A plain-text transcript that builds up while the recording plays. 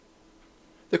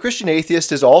The Christian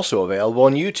Atheist is also available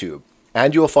on YouTube,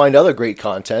 and you will find other great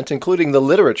content, including the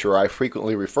literature I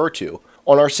frequently refer to,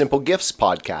 on our Simple Gifts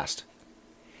podcast.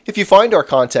 If you find our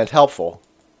content helpful,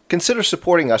 consider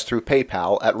supporting us through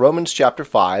PayPal at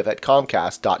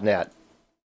romanschapter5@comcast.net.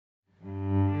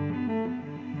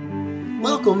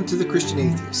 Welcome to The Christian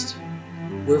Atheist,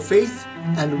 where faith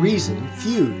and reason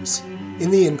fuse in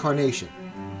the Incarnation.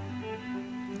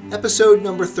 Episode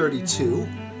number 32,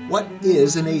 What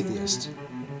is an Atheist?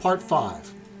 Part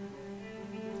 5.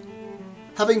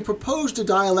 Having proposed a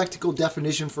dialectical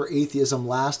definition for atheism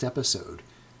last episode,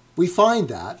 we find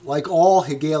that, like all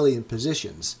Hegelian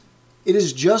positions, it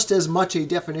is just as much a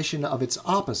definition of its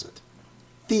opposite,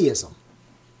 theism.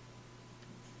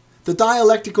 The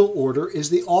dialectical order is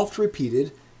the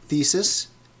oft-repeated thesis,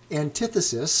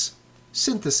 antithesis,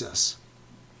 synthesis.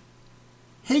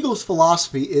 Hegel's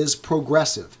philosophy is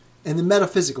progressive in the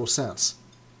metaphysical sense.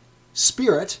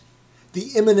 Spirit,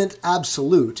 the immanent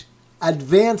absolute,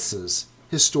 advances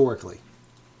historically.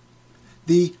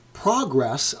 The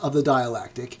progress of the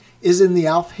dialectic is in the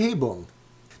Aufhebung,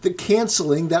 the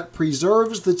cancelling that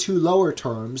preserves the two lower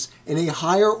terms in a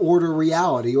higher order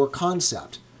reality or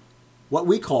concept, what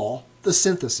we call the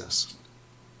synthesis.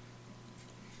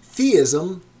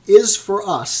 Theism is for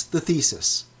us the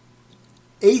thesis.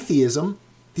 Atheism,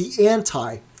 the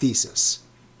antithesis,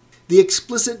 the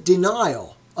explicit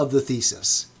denial of the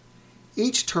thesis,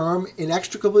 each term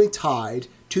inextricably tied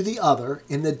to the other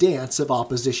in the dance of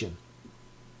opposition.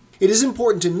 It is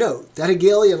important to note that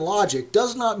Hegelian logic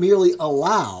does not merely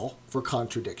allow for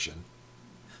contradiction,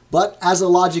 but as a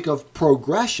logic of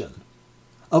progression,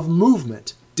 of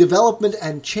movement, development,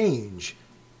 and change,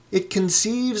 it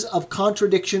conceives of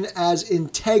contradiction as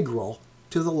integral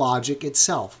to the logic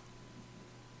itself.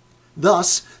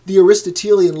 Thus, the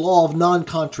Aristotelian law of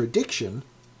non-contradiction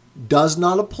does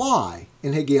not apply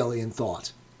in Hegelian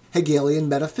thought, Hegelian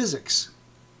metaphysics.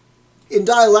 In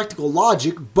dialectical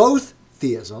logic, both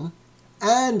theism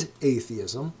and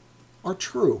atheism are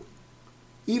true,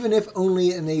 even if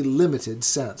only in a limited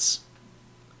sense.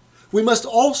 We must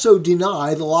also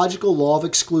deny the logical law of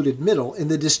excluded middle in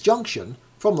the disjunction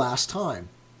from last time,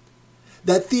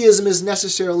 that theism is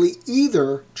necessarily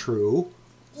either true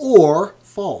or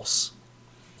false.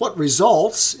 What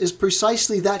results is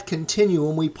precisely that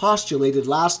continuum we postulated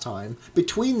last time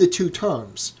between the two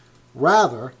terms,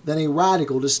 rather than a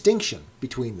radical distinction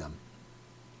between them.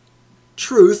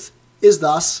 Truth is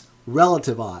thus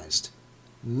relativized,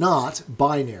 not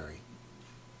binary.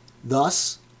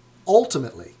 Thus,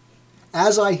 ultimately,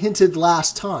 as I hinted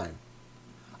last time,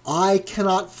 I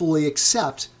cannot fully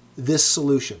accept this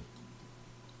solution.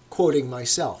 Quoting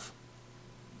myself.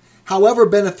 However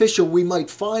beneficial we might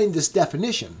find this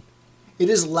definition, it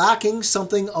is lacking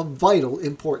something of vital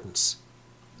importance: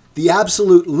 the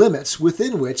absolute limits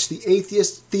within which the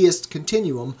atheist-theist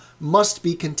continuum must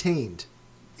be contained.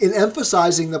 In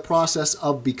emphasizing the process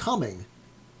of becoming,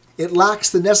 it lacks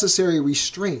the necessary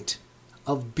restraint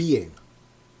of being,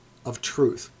 of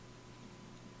truth.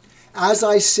 As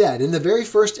I said in the very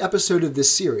first episode of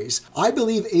this series, I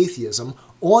believe atheism,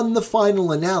 on the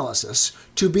final analysis,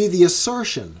 to be the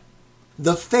assertion,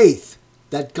 the faith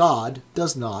that God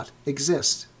does not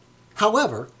exist.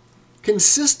 However,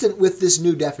 consistent with this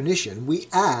new definition, we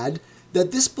add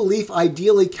that this belief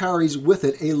ideally carries with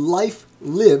it a life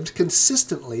lived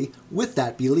consistently with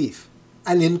that belief,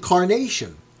 an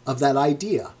incarnation of that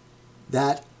idea,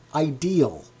 that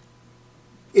ideal.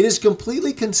 It is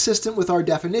completely consistent with our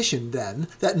definition, then,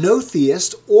 that no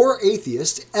theist or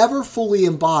atheist ever fully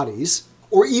embodies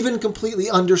or even completely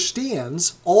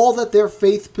understands all that their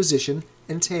faith position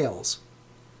entails.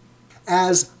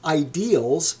 As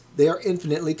ideals, they are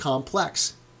infinitely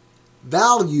complex,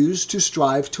 values to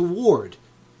strive toward,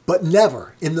 but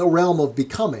never, in the realm of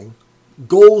becoming,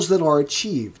 goals that are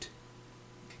achieved.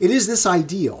 It is this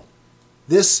ideal,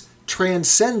 this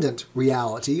transcendent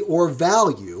reality or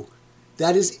value,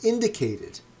 that is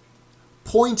indicated,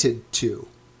 pointed to,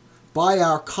 by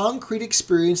our concrete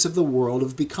experience of the world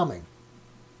of becoming.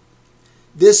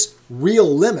 This real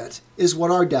limit is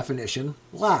what our definition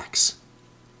lacks.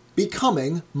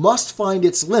 Becoming must find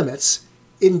its limits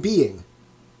in being,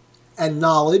 and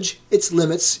knowledge its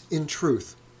limits in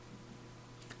truth.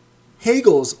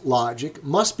 Hegel's logic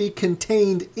must be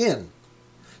contained in,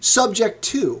 subject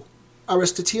to,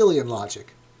 Aristotelian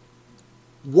logic.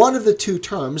 One of the two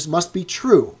terms must be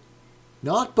true,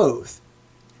 not both,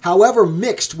 however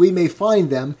mixed we may find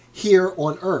them here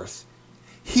on earth,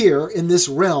 here in this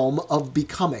realm of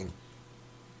becoming.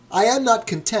 I am not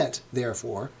content,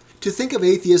 therefore, to think of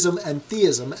atheism and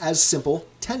theism as simple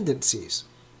tendencies,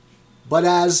 but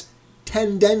as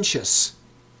tendentious,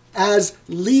 as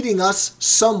leading us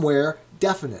somewhere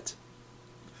definite,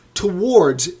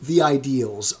 towards the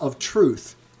ideals of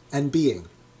truth and being.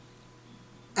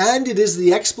 And it is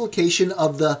the explication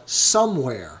of the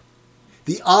somewhere,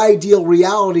 the ideal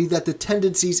reality that the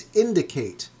tendencies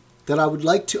indicate, that I would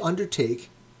like to undertake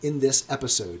in this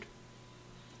episode.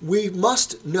 We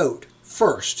must note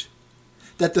first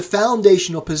that the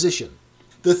foundational position,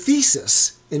 the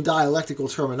thesis in dialectical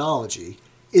terminology,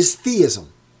 is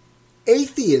theism.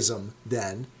 Atheism,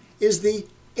 then, is the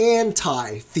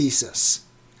antithesis,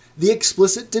 the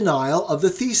explicit denial of the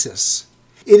thesis.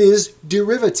 It is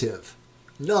derivative,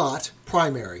 not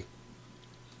primary.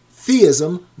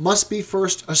 Theism must be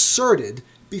first asserted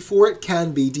before it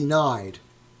can be denied.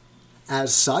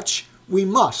 As such, we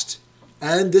must,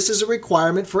 and this is a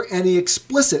requirement for any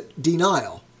explicit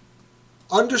denial,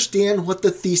 understand what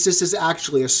the thesis is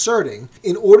actually asserting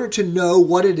in order to know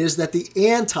what it is that the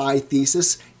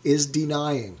antithesis is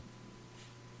denying.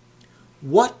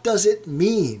 What does it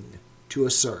mean to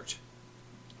assert?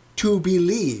 To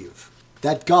believe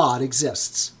that God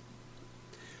exists.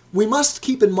 We must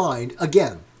keep in mind,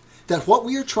 again, that what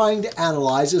we are trying to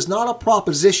analyze is not a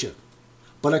proposition,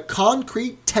 but a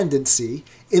concrete tendency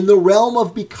in the realm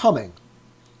of becoming,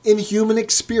 in human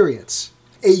experience,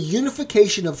 a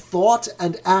unification of thought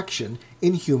and action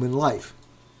in human life.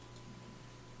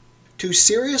 To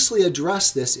seriously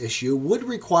address this issue would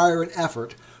require an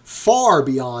effort far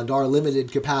beyond our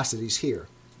limited capacities here.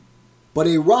 But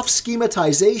a rough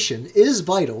schematization is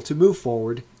vital to move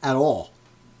forward at all.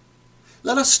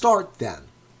 Let us start, then,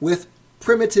 with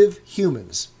primitive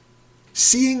humans,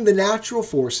 seeing the natural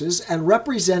forces and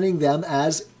representing them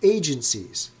as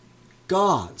agencies,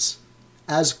 gods,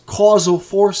 as causal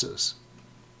forces.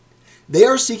 They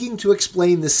are seeking to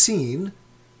explain the seen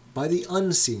by the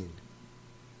unseen,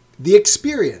 the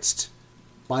experienced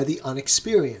by the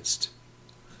unexperienced,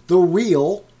 the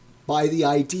real by the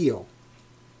ideal.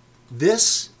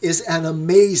 This is an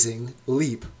amazing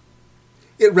leap.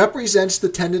 It represents the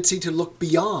tendency to look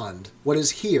beyond what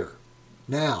is here,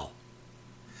 now,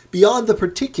 beyond the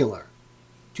particular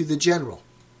to the general,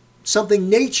 something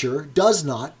nature does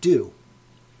not do.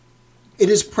 It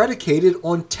is predicated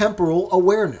on temporal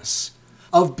awareness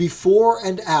of before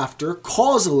and after,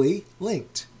 causally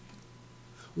linked.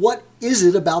 What is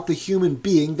it about the human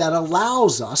being that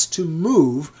allows us to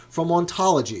move from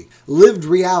ontology, lived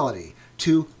reality,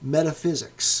 to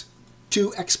metaphysics,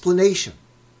 to explanation?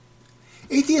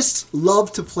 Atheists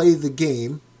love to play the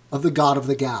game of the God of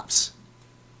the gaps,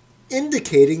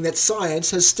 indicating that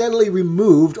science has steadily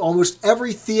removed almost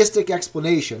every theistic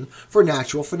explanation for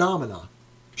natural phenomena,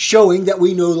 showing that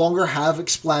we no longer have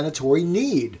explanatory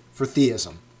need for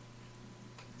theism.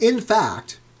 In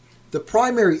fact, the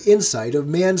primary insight of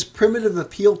man's primitive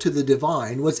appeal to the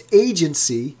divine was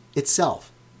agency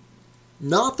itself,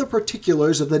 not the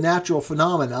particulars of the natural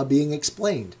phenomena being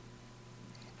explained.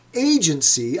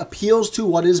 Agency appeals to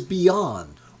what is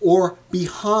beyond or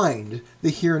behind the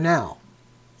here now,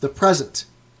 the present,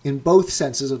 in both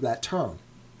senses of that term.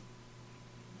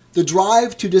 The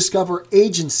drive to discover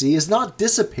agency is not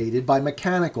dissipated by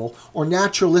mechanical or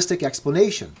naturalistic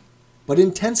explanation, but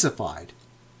intensified.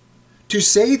 To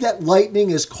say that lightning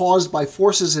is caused by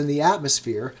forces in the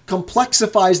atmosphere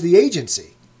complexifies the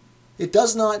agency. It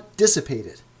does not dissipate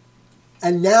it.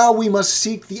 And now we must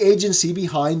seek the agency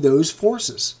behind those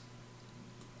forces.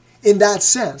 In that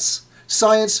sense,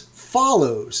 science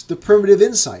follows the primitive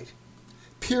insight,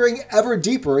 peering ever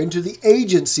deeper into the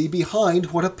agency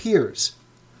behind what appears,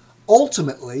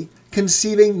 ultimately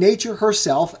conceiving nature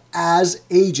herself as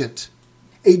agent,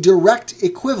 a direct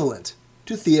equivalent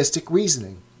to theistic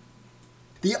reasoning.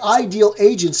 The ideal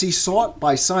agency sought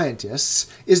by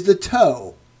scientists is the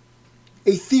toe,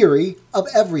 a theory of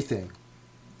everything,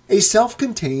 a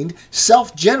self-contained,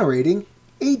 self-generating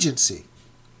agency.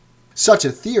 Such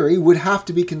a theory would have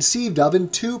to be conceived of in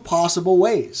two possible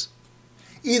ways,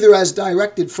 either as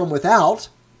directed from without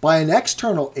by an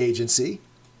external agency,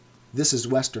 this is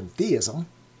Western theism,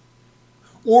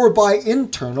 or by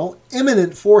internal,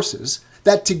 immanent forces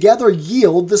that together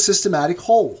yield the systematic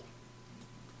whole.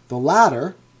 The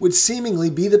latter would seemingly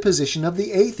be the position of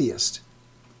the atheist.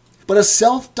 But a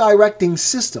self-directing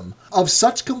system of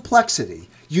such complexity,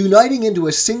 uniting into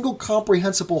a single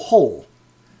comprehensible whole,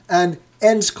 and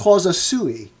ens causa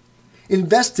sui,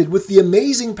 invested with the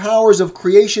amazing powers of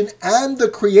creation and the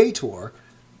Creator,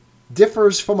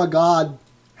 differs from a God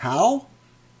how?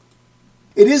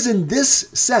 It is in this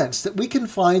sense that we can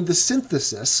find the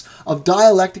synthesis of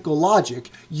dialectical logic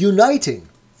uniting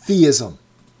theism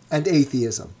and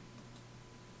atheism.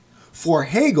 For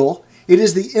Hegel, it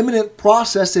is the immanent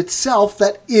process itself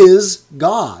that is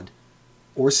God.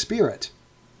 or spirit,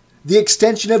 the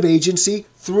extension of agency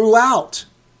throughout,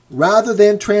 rather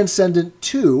than transcendent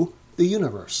to, the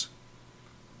universe.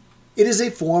 It is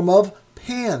a form of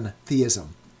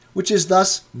pantheism, which is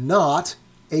thus not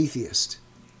atheist.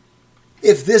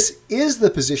 If this is the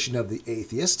position of the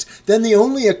atheist, then the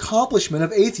only accomplishment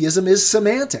of atheism is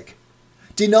semantic,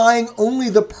 denying only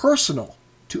the personal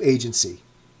to agency,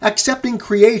 accepting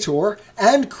creator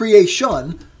and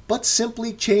creation, but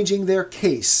simply changing their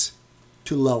case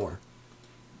to lower.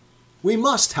 We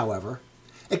must, however,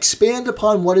 expand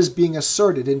upon what is being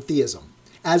asserted in theism,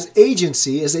 as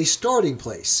agency is a starting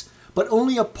place, but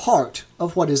only a part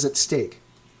of what is at stake.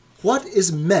 What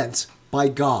is meant by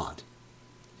God?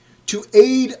 To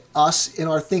aid us in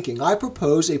our thinking, I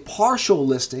propose a partial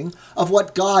listing of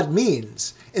what God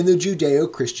means in the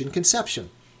Judeo-Christian conception.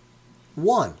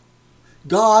 1.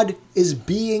 God is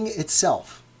being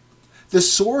itself, the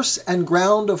source and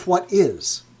ground of what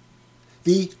is,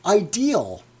 the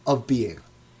ideal of being,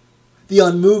 the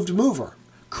unmoved mover,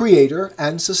 creator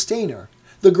and sustainer,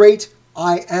 the great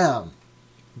I am,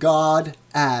 God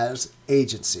as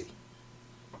agency.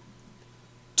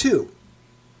 2.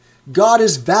 God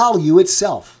is value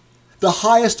itself, the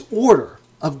highest order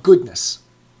of goodness.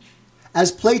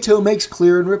 As Plato makes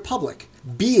clear in Republic,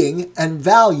 being and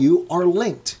value are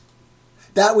linked.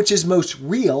 That which is most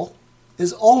real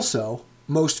is also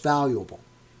most valuable.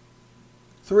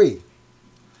 3.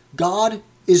 God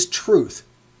is truth.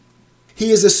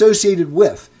 He is associated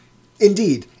with,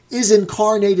 indeed, is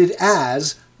incarnated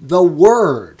as the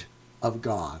Word of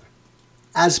God,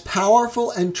 as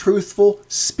powerful and truthful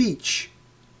speech,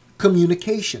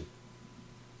 communication.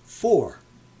 4.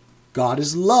 God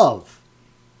is love.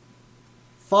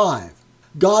 5.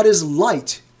 God is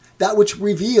light, that which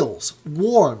reveals,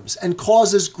 warms, and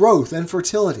causes growth and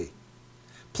fertility.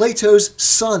 Plato's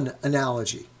sun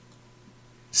analogy.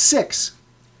 6.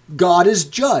 God is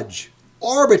judge,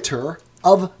 arbiter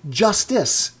of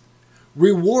justice,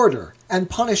 rewarder and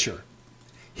punisher.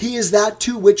 He is that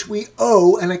to which we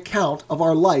owe an account of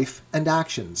our life and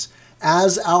actions,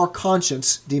 as our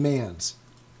conscience demands.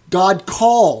 God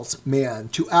calls man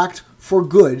to act for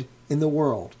good in the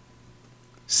world.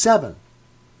 7.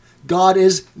 God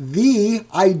is the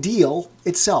ideal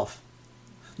itself,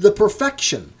 the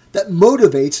perfection that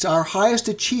motivates our highest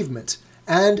achievement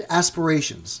and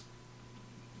aspirations.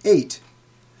 8.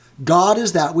 God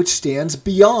is that which stands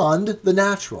beyond the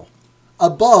natural,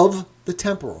 above the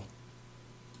temporal.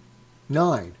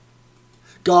 9.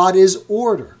 God is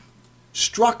order,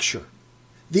 structure,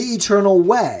 the eternal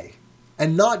way,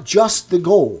 and not just the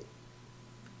goal.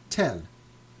 10.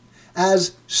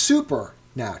 As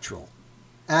supernatural,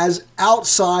 as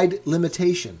outside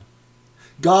limitation.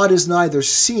 God is neither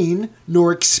seen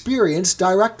nor experienced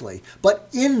directly, but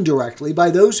indirectly by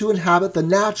those who inhabit the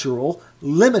natural,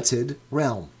 limited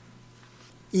realm.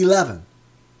 11.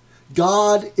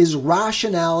 God is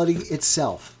rationality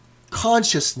itself,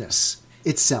 consciousness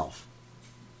itself.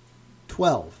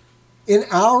 12. In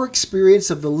our experience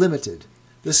of the limited,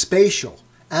 the spatial,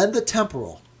 and the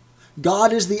temporal,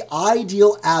 God is the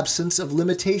ideal absence of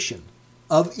limitation,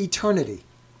 of eternity.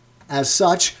 As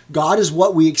such, God is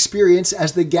what we experience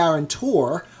as the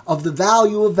guarantor of the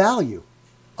value of value,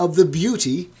 of the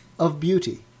beauty of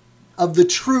beauty, of the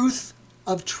truth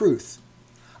of truth,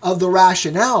 of the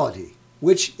rationality,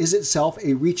 which is itself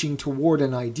a reaching toward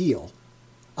an ideal,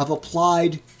 of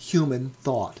applied human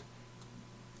thought.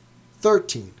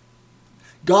 13.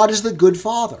 God is the good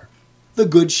father, the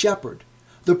good shepherd,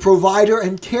 the provider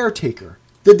and caretaker,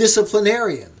 the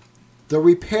disciplinarian, the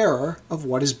repairer of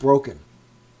what is broken.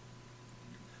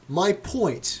 My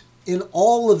point in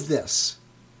all of this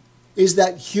is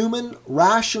that human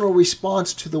rational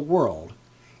response to the world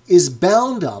is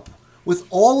bound up with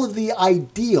all of the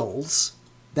ideals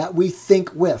that we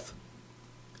think with,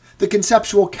 the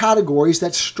conceptual categories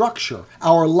that structure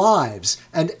our lives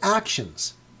and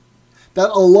actions, that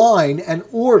align and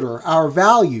order our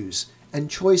values and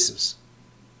choices.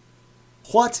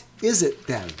 What is it,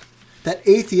 then, that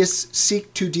atheists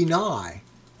seek to deny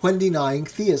when denying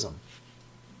theism?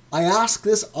 I ask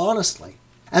this honestly,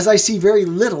 as I see very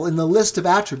little in the list of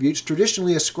attributes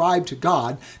traditionally ascribed to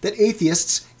God that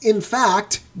atheists, in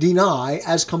fact, deny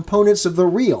as components of the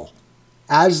real,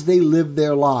 as they live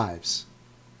their lives.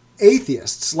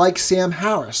 Atheists, like Sam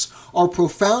Harris, are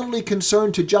profoundly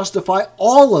concerned to justify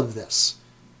all of this,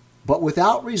 but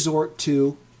without resort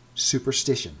to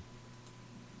superstition.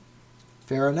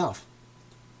 Fair enough.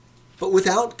 But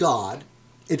without God,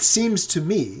 it seems to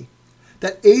me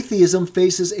that atheism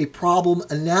faces a problem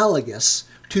analogous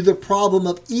to the problem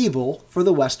of evil for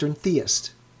the Western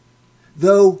theist,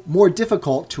 though more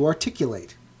difficult to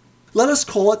articulate. Let us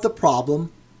call it the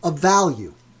problem of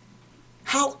value.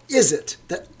 How is it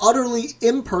that utterly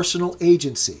impersonal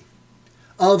agency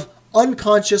of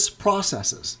unconscious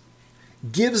processes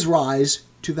gives rise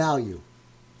to value?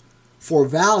 For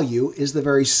value is the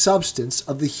very substance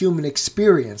of the human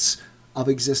experience of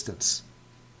existence.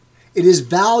 It is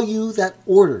value that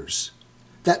orders,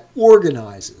 that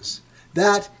organizes,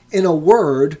 that, in a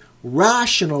word,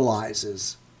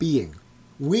 rationalizes being.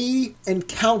 We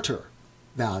encounter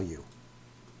value.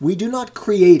 We do not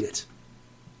create it.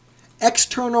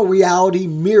 External reality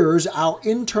mirrors our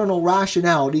internal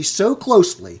rationality so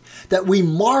closely that we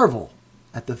marvel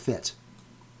at the fit.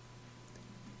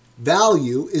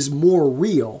 Value is more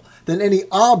real than any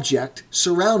object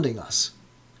surrounding us,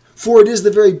 for it is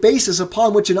the very basis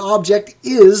upon which an object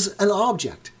is an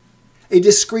object, a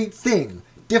discrete thing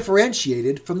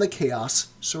differentiated from the chaos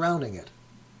surrounding it.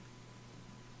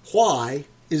 Why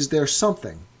is there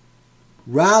something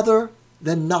rather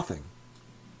than nothing?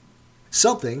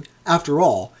 Something, after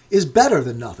all, is better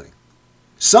than nothing.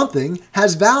 Something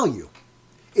has value.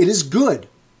 It is good.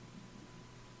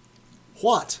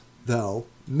 What, though,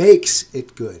 makes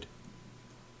it good?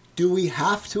 Do we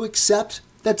have to accept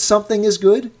that something is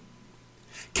good?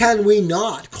 Can we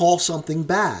not call something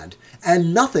bad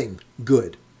and nothing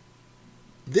good?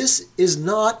 This is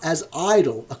not as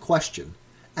idle a question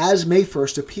as may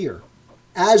first appear,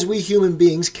 as we human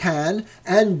beings can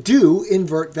and do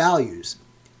invert values,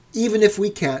 even if we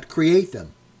can't create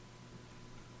them.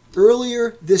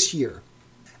 Earlier this year,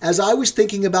 as I was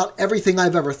thinking about everything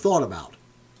I've ever thought about,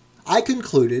 I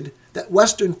concluded that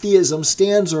Western theism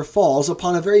stands or falls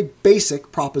upon a very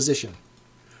basic proposition,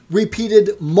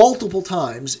 repeated multiple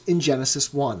times in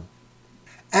Genesis 1.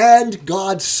 And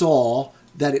God saw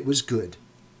that it was good.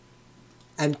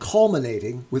 And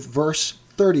culminating with verse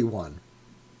 31.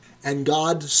 And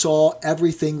God saw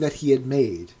everything that he had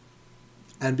made,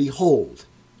 and behold,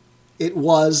 it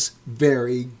was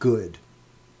very good.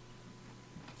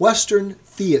 Western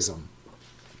theism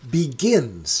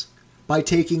begins by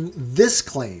taking this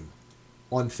claim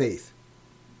on faith.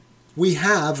 We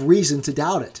have reason to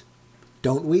doubt it,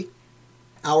 don't we?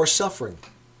 Our suffering,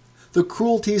 the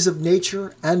cruelties of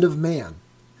nature and of man,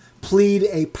 plead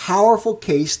a powerful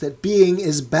case that being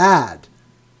is bad,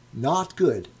 not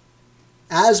good.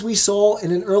 As we saw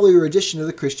in an earlier edition of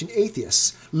the Christian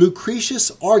Atheists,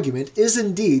 Lucretius' argument is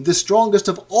indeed the strongest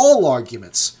of all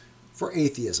arguments for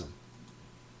atheism.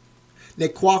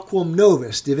 Nequaquam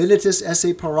novis divinitas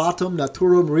esse paratum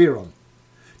naturam rerum,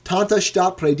 tanta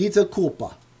stat predita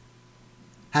culpa.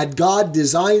 Had God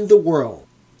designed the world,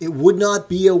 it would not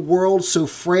be a world so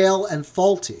frail and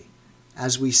faulty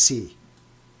as we see.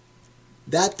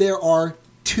 That there are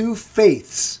two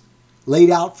faiths laid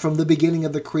out from the beginning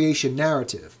of the creation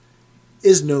narrative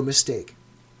is no mistake.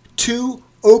 Two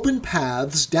open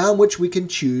paths down which we can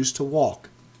choose to walk.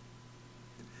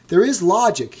 There is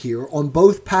logic here on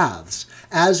both paths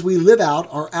as we live out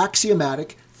our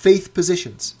axiomatic faith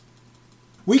positions.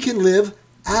 We can live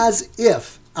as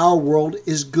if our world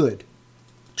is good,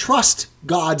 trust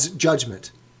God's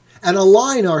judgment, and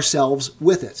align ourselves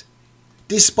with it,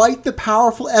 despite the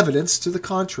powerful evidence to the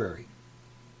contrary.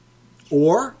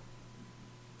 Or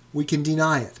we can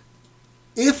deny it.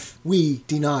 If we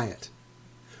deny it,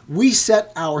 we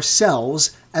set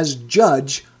ourselves as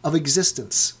judge of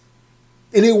existence.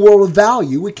 In a world of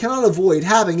value, we cannot avoid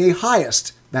having a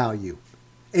highest value,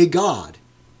 a God,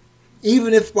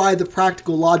 even if by the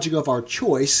practical logic of our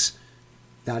choice,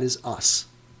 that is us.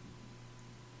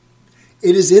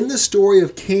 It is in the story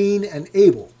of Cain and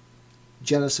Abel,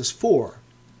 Genesis 4,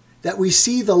 that we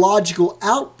see the logical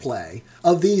outplay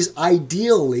of these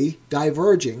ideally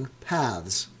diverging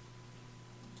paths.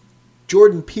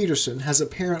 Jordan Peterson has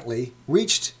apparently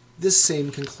reached this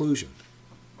same conclusion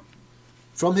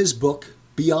from his book,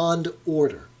 Beyond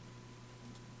Order.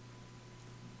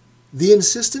 The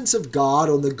insistence of God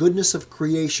on the goodness of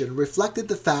creation reflected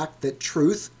the fact that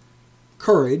truth,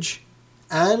 courage,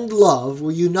 and love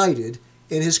were united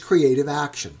in his creative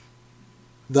action.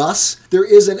 Thus, there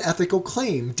is an ethical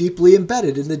claim deeply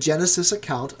embedded in the Genesis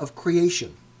account of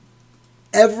creation.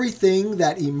 Everything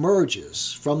that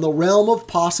emerges from the realm of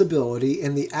possibility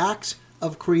in the act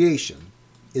of creation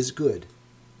is good.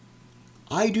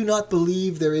 I do not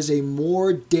believe there is a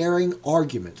more daring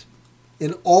argument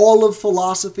in all of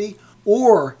philosophy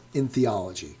or in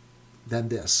theology than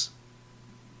this.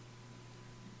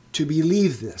 To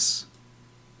believe this,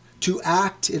 to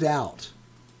act it out,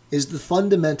 is the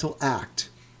fundamental act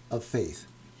of faith.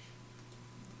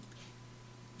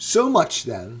 So much,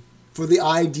 then, for the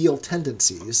ideal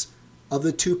tendencies of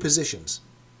the two positions.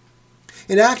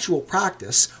 In actual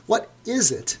practice, what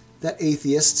is it that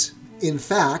atheists in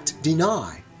fact,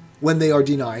 deny when they are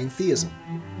denying theism?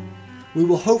 We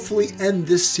will hopefully end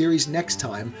this series next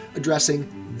time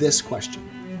addressing this question.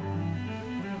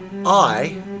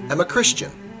 I am a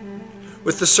Christian,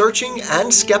 with the searching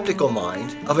and skeptical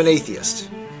mind of an atheist.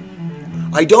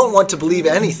 I don't want to believe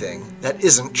anything that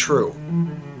isn't true.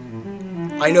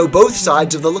 I know both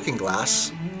sides of the looking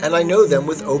glass, and I know them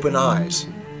with open eyes.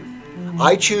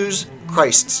 I choose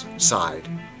Christ's side.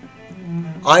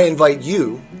 I invite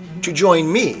you to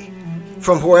join me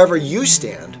from wherever you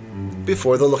stand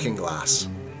before the looking glass.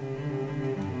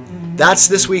 That's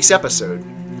this week's episode.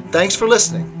 Thanks for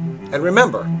listening, and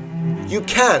remember, you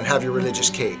can have your religious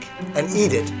cake and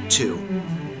eat it too.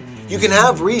 You can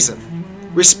have reason,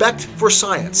 respect for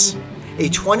science, a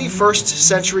 21st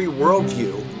century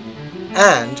worldview,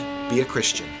 and be a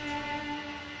Christian.